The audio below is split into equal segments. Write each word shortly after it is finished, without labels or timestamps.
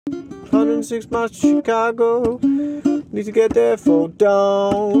106 miles to Chicago. Need to get there for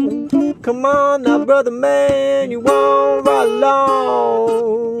dawn. Come on now, brother man, you won't ride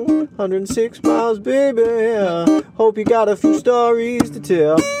along. 106 miles, baby. Hope you got a few stories to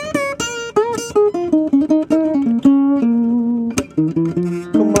tell.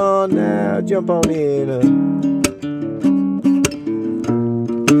 Come on now, jump on in.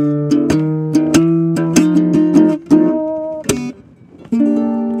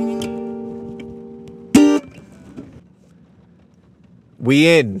 We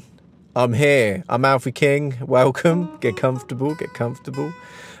in. I'm here. I'm Alfie King. Welcome. Get comfortable. Get comfortable.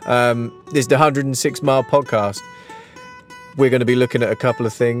 This is the 106 Mile Podcast. We're going to be looking at a couple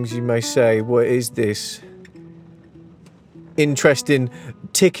of things. You may say, what is this interesting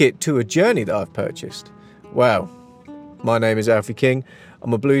ticket to a journey that I've purchased? Well, my name is Alfie King.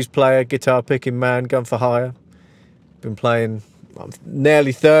 I'm a blues player, guitar picking man, gun for hire. Been playing, I'm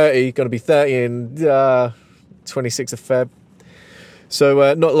nearly 30, going to be 30 in 26th of Feb.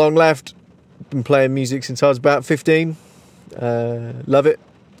 So not long left. Been playing music since I was about 15. Love it,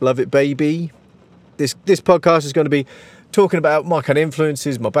 baby. This podcast is going to be talking about my kind of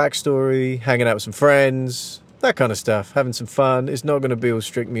influences, my backstory, hanging out with some friends, that kind of stuff, having some fun. It's not going to be all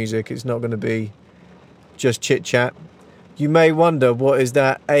strict music. It's not going to be just chit chat. You may wonder, what is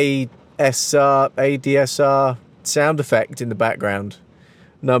that ADSR sound effect in the background?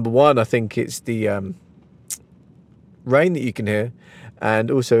 Number one, I think it's the rain that you can hear.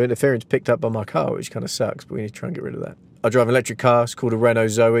 And also interference picked up by my car, which kind of sucks, but we need to try and get rid of that. I drive an electric car. It's called a Renault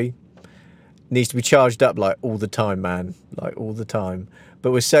Zoe. Needs to be charged up like all the time, man. Like all the time.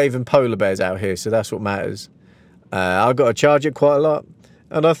 But we're saving polar bears out here, so that's what matters. I've got to charge it quite a lot.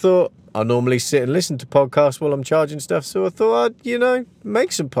 And I thought, I normally sit and listen to podcasts while I'm charging stuff, so I thought I'd,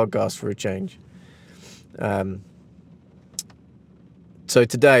 make some podcasts for a change. So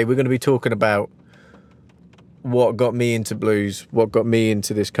today we're going to be talking about what got me into blues, what got me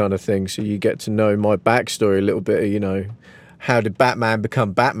into this kind of thing, so you get to know my backstory a little bit of, how did Batman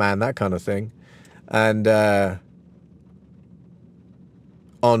become Batman, that kind of thing. And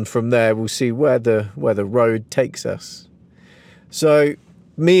on from there, we'll see where the road takes us. So,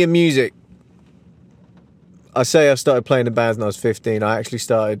 me and music. I say I started playing in bands when I was 15. I actually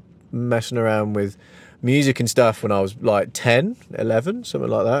started messing around with music and stuff when I was like 10, 11, something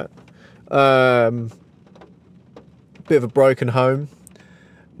like that. Bit of a broken home.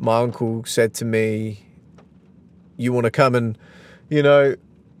 My uncle said to me, you want to come and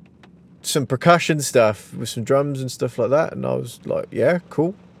some percussion stuff with some drums and stuff like that? And I was like, yeah,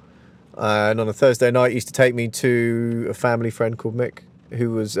 cool. And on a Thursday night, he used to take me to a family friend called Mick,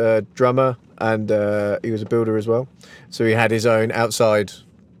 who was a drummer, and he was a builder as well, so he had his own outside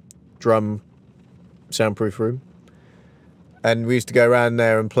drum soundproof room, and we used to go around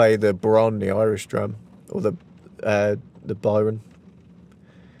there and play the Bron, the Irish drum, or the Byron.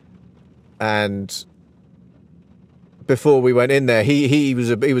 And before we went in there, he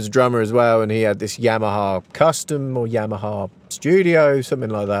was a drummer as well, and he had this Yamaha Custom or Yamaha Studio, something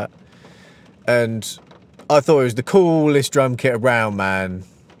like that. And I thought it was the coolest drum kit around, man.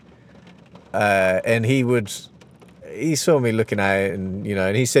 And he saw me looking at it, and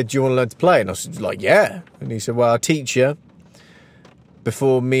and he said, "Do you want to learn to play?" And I was like, "Yeah." And he said, "Well, I'll teach you.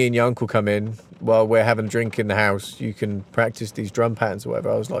 Before me and your uncle come in, while we're having a drink in the house, you can practice these drum patterns or whatever."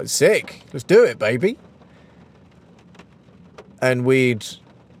 I was like, sick, let's do it, baby. And we'd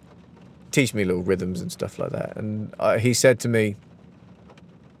teach me little rhythms and stuff like that. And he said to me,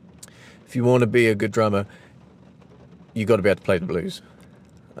 if you want to be a good drummer, you got to be able to play the blues.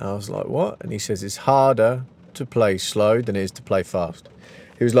 And I was like, what? And he says, it's harder to play slow than it is to play fast.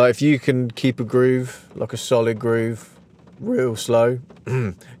 He was like, if you can keep a groove, like a solid groove, real slow,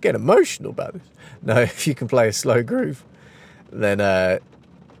 get emotional about this. No, if you can play a slow groove, then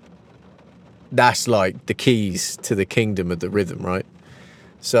that's like the keys to the kingdom of the rhythm, right?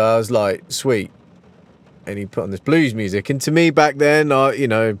 So I was like, sweet. And he put on this blues music, and to me back then,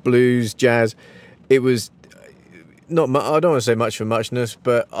 blues, jazz, it was not. I don't want to say much for muchness,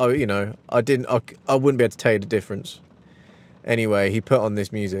 but I wouldn't be able to tell you the difference. Anyway, he put on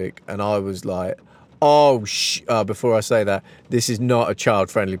this music, and I was like, before I say that, this is not a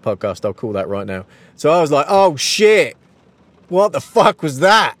child-friendly podcast. I'll call that right now. So I was like, oh shit, what the fuck was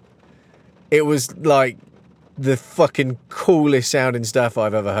that? It was like the fucking coolest sounding stuff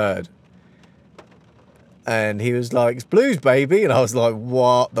I've ever heard. And he was like, it's blues, baby. And I was like,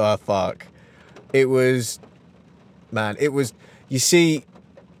 what the fuck? It was, you see,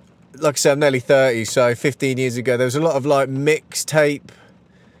 like I said, I'm nearly 30, so 15 years ago, there was a lot of like mixtape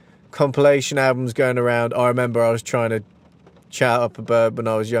compilation albums going around. I remember I was trying to chat up a bird when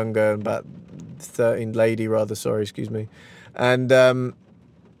I was younger, about 13, lady rather, sorry, excuse me. And I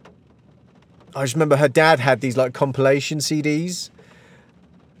just remember her dad had these like compilation CDs,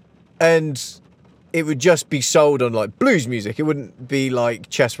 and it would just be sold on like blues music. It wouldn't be like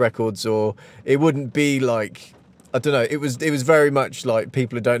Chess Records, or it wouldn't be like, I don't know. It was very much like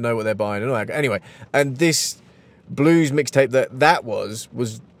people who don't know what they're buying and all that. Anyway, and this blues mixtape that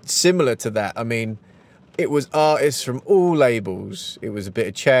was similar to that. I mean, it was artists from all labels. It was a bit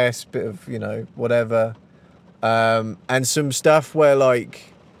of chess, bit of, you know, whatever, and some stuff where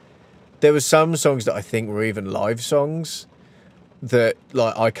like there were some songs that I think were even live songs that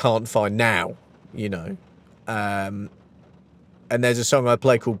like I can't find now, you know. And there's a song I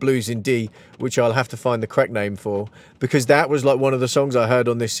play called Blues in D, which I'll have to find the correct name for, because that was like one of the songs I heard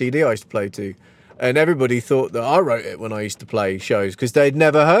on this CD I used to play to. And everybody thought that I wrote it when I used to play shows because they'd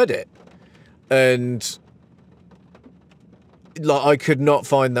never heard it. And like I could not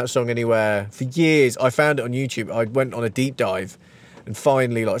find that song anywhere for years. I found it on YouTube. I went on a deep dive and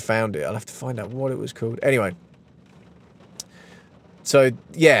finally like found it. I'll have to find out what it was called. Anyway. So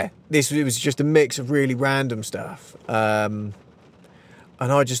yeah, it was just a mix of really random stuff. And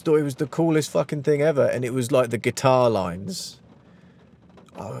I just thought it was the coolest fucking thing ever. And it was like the guitar lines.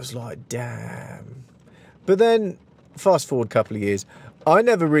 I was like, damn. But then, fast forward a couple of years, I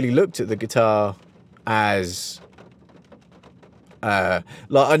never really looked at the guitar as like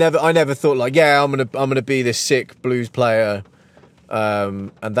I never thought like, yeah, I'm gonna be this sick blues player,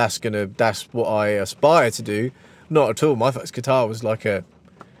 and that's what I aspire to do. Not at all. My first guitar was like a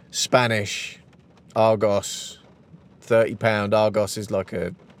Spanish Argos, £30. Argos is like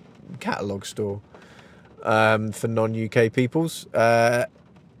a catalogue store for non-UK peoples.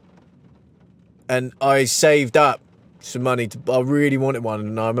 And I saved up some money. I really wanted one,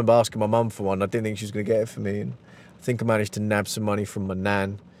 and I remember asking my mum for one. I didn't think she was going to get it for me, and I think I managed to nab some money from my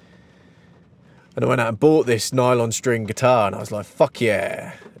nan. And I went out and bought this nylon string guitar, and I was like, fuck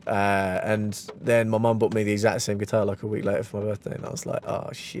yeah. And then my mum bought me the exact same guitar like a week later for my birthday, and I was like, oh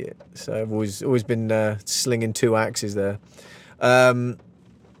shit. So I've always been slinging two axes there.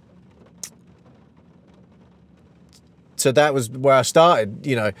 So that was where I started,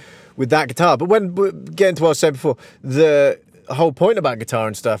 you know, with that guitar. But when getting to what I was saying before, the whole point about guitar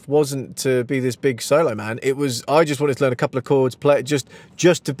and stuff wasn't to be this big solo man. It was, I just wanted to learn a couple of chords, play just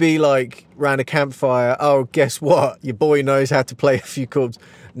to be like around a campfire. Oh, guess what? Your boy knows how to play a few chords.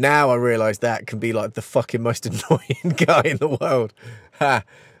 Now I realise that can be like the fucking most annoying guy in the world. Ha.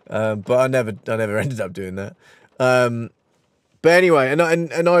 But I never ended up doing that. But anyway, and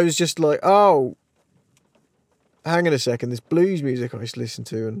I was just like, oh, hang on a second, this blues music I used to listen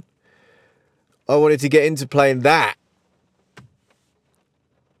to, and I wanted to get into playing that,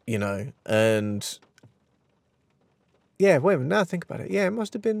 you know, and yeah, wait a minute, now I think about it, yeah, it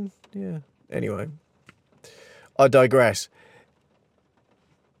must have been, yeah. Anyway, I digress.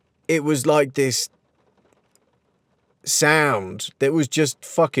 It was like this sound that was just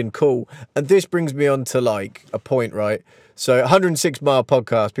fucking cool. And this brings me on to like a point, right? So 106 Mile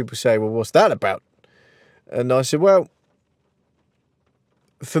Podcast, people say, well, what's that about? And I said, well,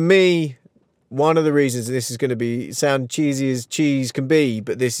 for me, one of the reasons this is going to be sound cheesy as cheese can be,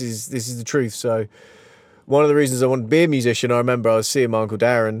 but this is the truth. So one of the reasons I wanted to be a musician, I remember I was seeing my Uncle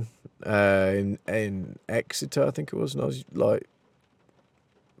Darren in Exeter, I think it was, and I was like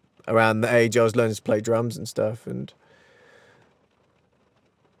around the age I was learning to play drums and stuff, and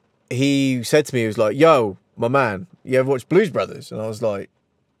he said to me, he was like, yo, my man, you ever watch Blues Brothers? And I was like,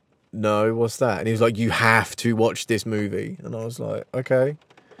 no, what's that? And he was like, you have to watch this movie. And I was like, okay.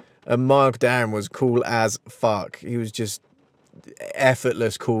 And Mark Darren was cool as fuck. He was just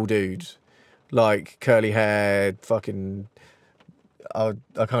effortless cool dude. Like curly hair, fucking, I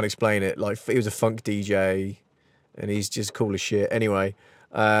can't explain it. Like he was a funk DJ and he's just cool as shit. Anyway,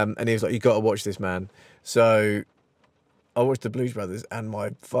 and he was like, you got to watch this, man. So I watched the Blues Brothers and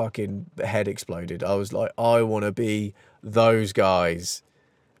my fucking head exploded. I was like, I want to be those guys.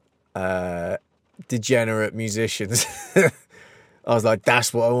 Degenerate musicians. I was like,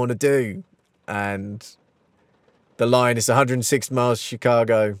 that's what I want to do. And the line is 106 miles to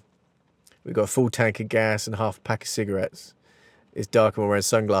Chicago. We've got a full tank of gas and half a pack of cigarettes. It's dark and we're wearing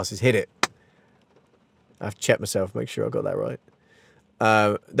sunglasses. Hit it. I have to check myself, make sure I got that right.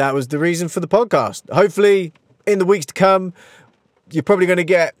 That was the reason for the podcast. Hopefully, in the weeks to come, you're probably going to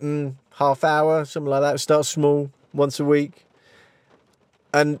get half hour, something like that. Start small, once a week.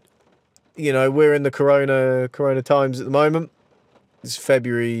 And you know, we're in the corona times at the moment. It's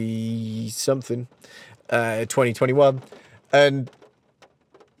February something, 2021. And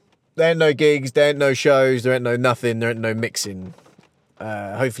there ain't no gigs, there ain't no shows, there ain't no nothing, there ain't no mixing.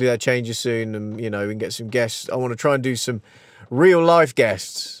 Hopefully that changes soon, and we can get some guests. I want to try and do some real life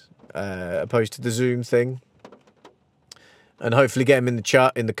guests, opposed to the Zoom thing, and hopefully get them in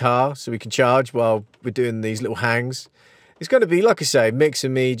the car so we can charge while we're doing these little hangs. It's going to be, like I say, mix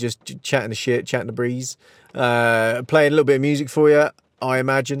and me just chatting the shit, chatting the breeze, playing a little bit of music for you, I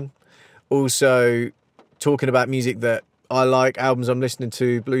imagine. Also talking about music that I like, albums I'm listening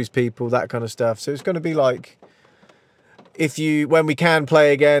to, blues people, that kind of stuff. So it's going to be like, when we can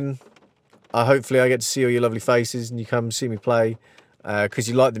play again, hopefully I get to see all your lovely faces and you come see me play because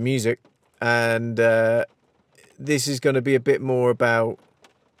you like the music. And this is going to be a bit more about,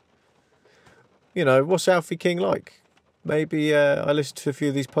 what's Alfie King like? Maybe I listen to a few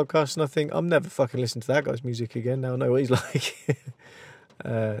of these podcasts and I think, I'm never fucking listening to that guy's music again. Now I know what he's like.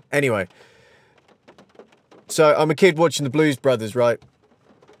 Anyway. So I'm a kid watching the Blues Brothers, right?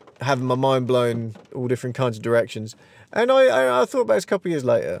 Having my mind blown all different kinds of directions. And I thought about this a couple of years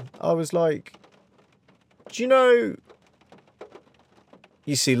later. I was like, do you know,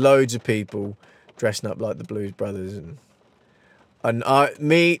 you see loads of people dressing up like the Blues Brothers and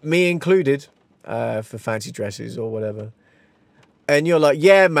me included, for fancy dresses or whatever. And you're like,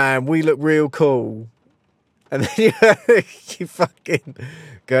 yeah, man, we look real cool. And then you fucking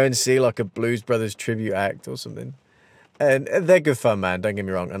go and see like a Blues Brothers tribute act or something. And they're good fun, man, don't get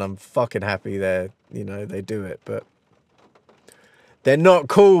me wrong. And I'm fucking happy they do it. But they're not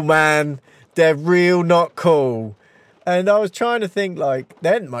cool, man. They're real not cool. And I was trying to think, like,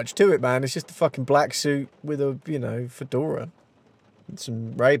 there ain't much to it, man. It's just a fucking black suit with a, fedora and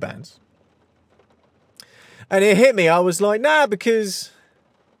some Ray-Bans. And it hit me. I was like, nah, because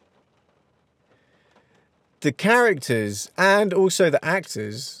the characters and also the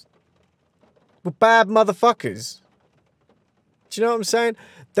actors were bad motherfuckers. Do you know what I'm saying?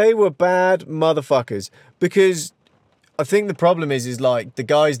 They were bad motherfuckers. Because I think the problem is like the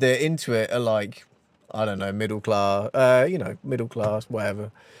guys that are into it are like, I don't know, middle class,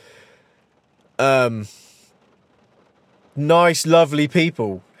 whatever. Nice, lovely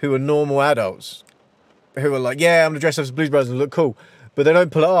people who are normal adults who are like, yeah, I'm going to dress up as Blues Brothers and look cool. But they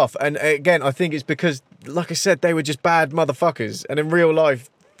don't pull it off. And again, I think it's because, like I said, they were just bad motherfuckers. And in real life,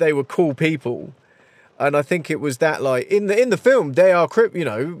 they were cool people. And I think it was that, like, in the film, they are,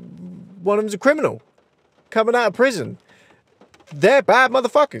 one of them's a criminal coming out of prison. They're bad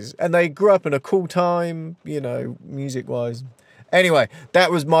motherfuckers. And they grew up in a cool time, music-wise. Anyway,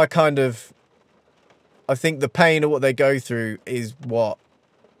 that was my kind of, I think the pain of what they go through is what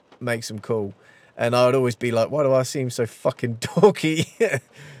makes them cool. And I would always be like, why do I seem so fucking dorky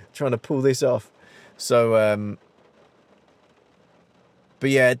trying to pull this off? So, but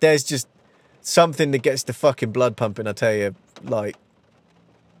yeah, there's just something that gets the fucking blood pumping, I tell you. Like,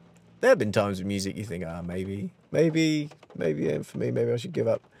 there have been times with music you think, maybe ain't for me, maybe I should give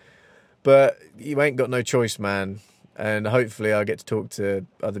up. But you ain't got no choice, man. And hopefully I'll get to talk to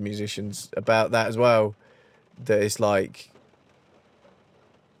other musicians about that as well. That it's like,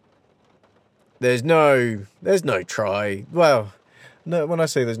 there's no try. Well, no, when I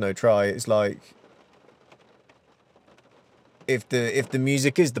say there's no try, it's like, if the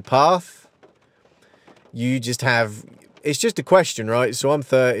music is the path, you just have, it's just a question, right? So I'm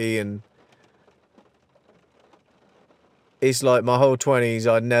 30 and it's like my whole 20s,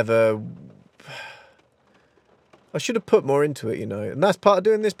 I should have put more into it, and that's part of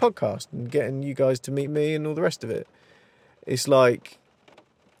doing this podcast and getting you guys to meet me and all the rest of it. It's like,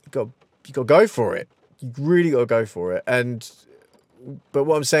 you got to go for it. You really got to go for it. But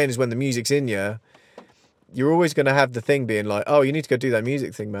what I'm saying is when the music's in you, you're always going to have the thing being like, oh, you need to go do that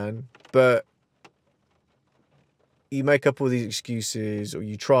music thing, man. But you make up all these excuses or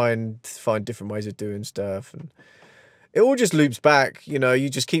you try and find different ways of doing stuff. And it all just loops back. You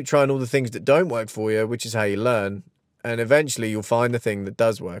just keep trying all the things that don't work for you, which is how you learn. And eventually you'll find the thing that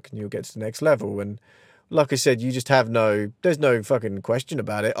does work and you'll get to the next level. And like I said, you just there's no fucking question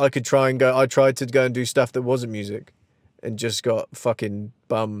about it. I tried to go and do stuff that wasn't music and just got fucking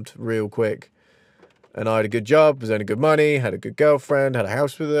bummed real quick. And I had a good job, was earning good money, had a good girlfriend, had a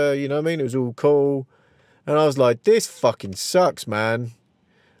house with her, you know what I mean? It was all cool. And I was like, this fucking sucks, man.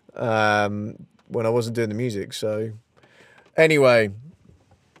 When I wasn't doing the music. So anyway,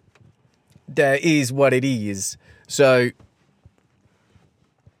 there is what it is. So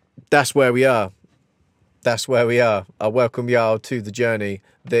that's where we are. That's where we are. I welcome y'all to the journey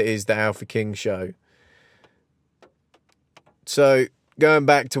that is the Alfie King show. So, going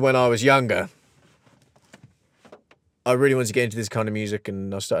back to when I was younger, I really wanted to get into this kind of music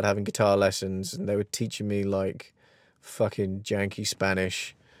and I started having guitar lessons and they were teaching me like fucking janky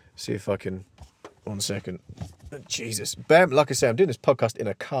Spanish See if I can. 1 second. Jesus. Bam. Like I say, I'm doing this podcast in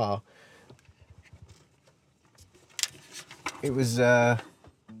a car. It was like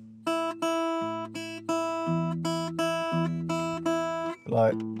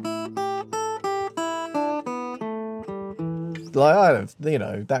I don't, you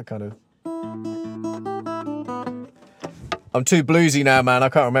know, that kind of. I'm too bluesy now, man. I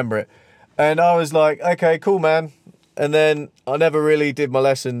can't remember it. And I was like, okay, cool, man. And then I never really did my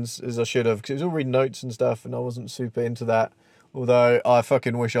lessons as I should have, because it was all reading notes and stuff, and I wasn't super into that. Although I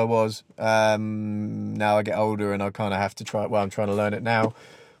fucking wish I was. Now I get older and I kind of have to try. Well, I'm trying to learn it now.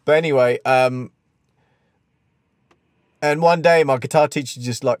 But anyway, and one day my guitar teacher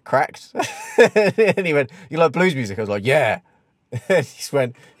just like cracked. And he went, "You like blues music?" I was like, "Yeah." And he just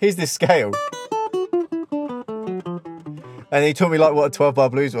went, "Here's this scale." And he taught me like what a 12-bar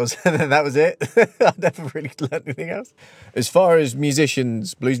blues was, and then that was it. I never really learned anything else. As far as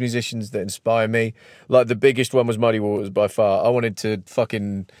musicians, blues musicians that inspire me, like the biggest one was Muddy Waters by far. I wanted to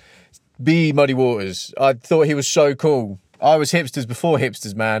fucking be Muddy Waters. I thought he was so cool. I was hipsters before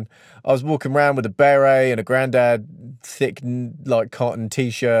hipsters, man. I was walking around with a beret and a granddad thick like cotton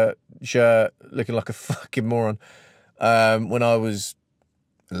t-shirt, looking like a fucking moron. When I was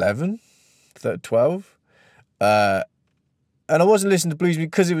 11, 12. And I wasn't listening to blues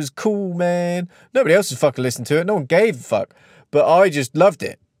music because it was cool, man. Nobody else was fucking listening to it. No one gave a fuck. But I just loved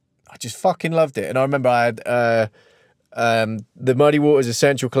it. I just fucking loved it. And I remember I had the Muddy Waters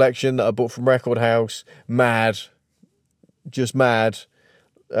Essential Collection that I bought from Record House. Mad. Just mad.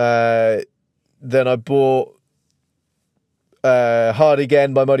 Then I bought Hard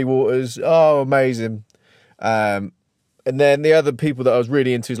Again by Muddy Waters. Oh, amazing. And then the other people that I was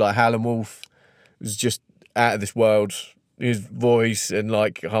really into was like Howlin' Wolf. It was just out of this world. His voice and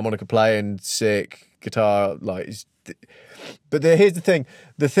like harmonica playing, sick guitar, like. But here's the thing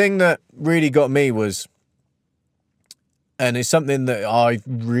that really got me was, and it's something that I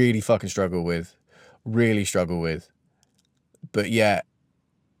really fucking struggle with, but yeah,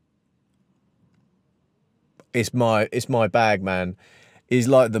 it's my bag, man. Is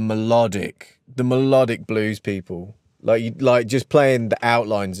like the melodic blues people. Like just playing the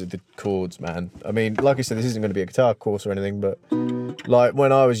outlines of the chords, man. I mean, like I said, this isn't going to be a guitar course or anything, but like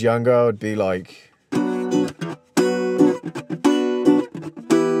when I was younger, I would be like, and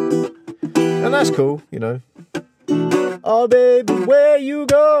that's cool, you know. Oh baby, where you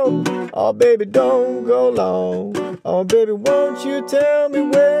go? Oh baby, don't go long. Oh baby, won't you tell me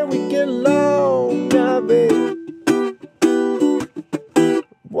where we get along? Now baby,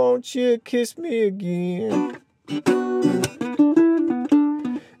 won't you kiss me again?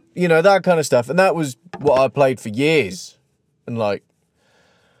 You know, that kind of stuff. And that was what I played for years. And like,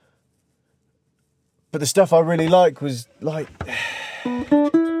 but the stuff I really liked was like,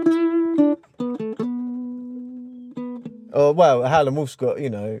 oh, well, Howlin' Wolf's got, you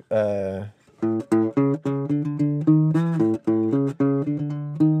know,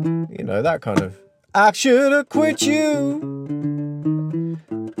 that kind of, I should have quit you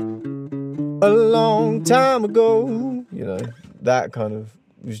a long time ago. You know, that kind of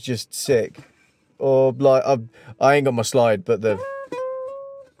was just sick. Or like, I ain't got my slide, but the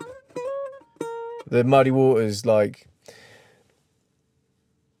Muddy Waters, like,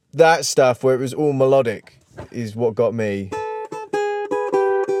 that stuff where it was all melodic is what got me.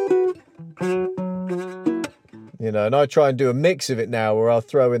 You know, and I try and do a mix of it now where I'll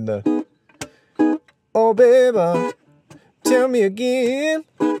throw in the, oh baby, tell me again,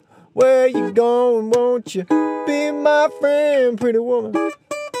 where you going, won't you be my friend, pretty woman?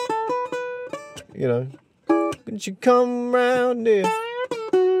 You know, could you come round here?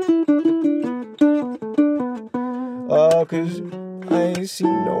 Oh, 'cause I ain't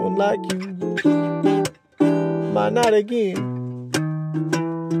seen no one like you. Might not again.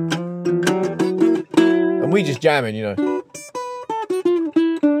 And we just jamming, you know.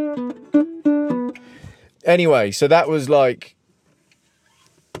 Anyway, so that was like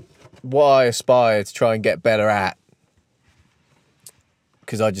what I aspire to try and get better at,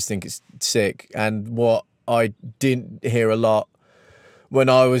 because I just think it's sick. And what I didn't hear a lot when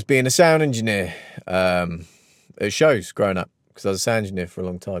I was being a sound engineer at shows growing up, because I was a sound engineer for a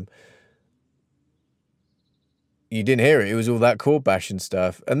long time, you didn't hear it. It was all that chord bashing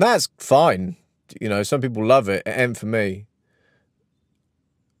stuff, and that's fine. You know, some people love it. It ain't for me.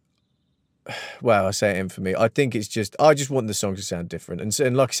 Well, I say it ain't for me. I think it's just, I just want the songs to sound different.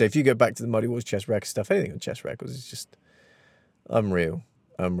 And like I say, if you go back to the Muddy Waters Chess Records stuff, anything on Chess Records is just unreal.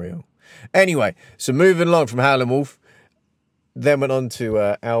 Anyway, so moving along from Howlin' Wolf, then went on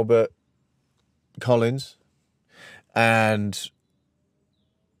to Albert Collins, and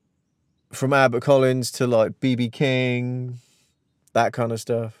from Albert Collins to like B.B. King, that kind of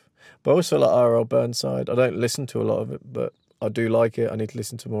stuff. But also like R.L. Burnside. I don't listen to a lot of it, but I do like it. I need to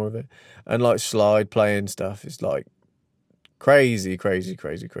listen to more of it. And like slide playing stuff is like crazy, crazy,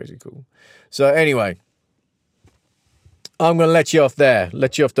 crazy, crazy cool. So anyway, I'm going to let you off there.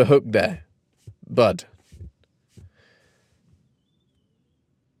 Let you off the hook there, bud.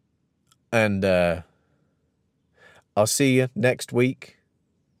 And I'll see you next week.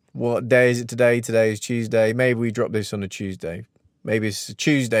 What day is it today? Today is Tuesday. Maybe we drop this on a Tuesday. Maybe it's a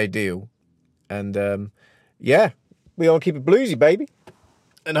Tuesday deal. And yeah, we all keep it bluesy, baby.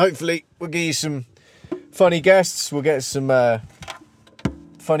 And hopefully we'll give you some funny guests. We'll get some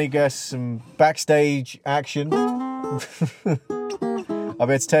funny guests, some backstage action. I'll be able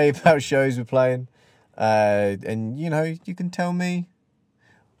to tell you about shows we're playing. And, you know, you can tell me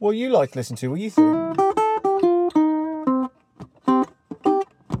what you like to listen to, what you think.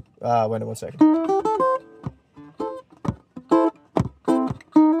 Wait 1 second.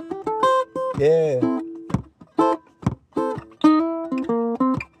 Yeah.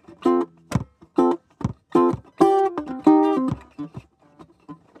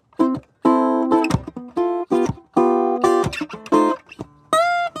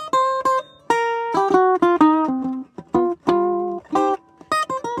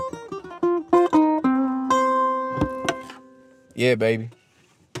 Yeah, baby.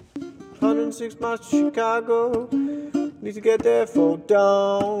 106 miles to Chicago. Need to get there for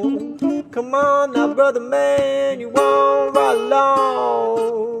dawn. Come on now, brother man, you won't ride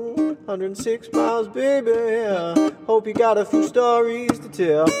along. 106 miles, baby. Hope you got a few stories to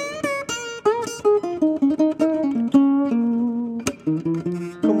tell.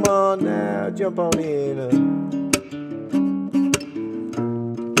 Come on now, jump on in.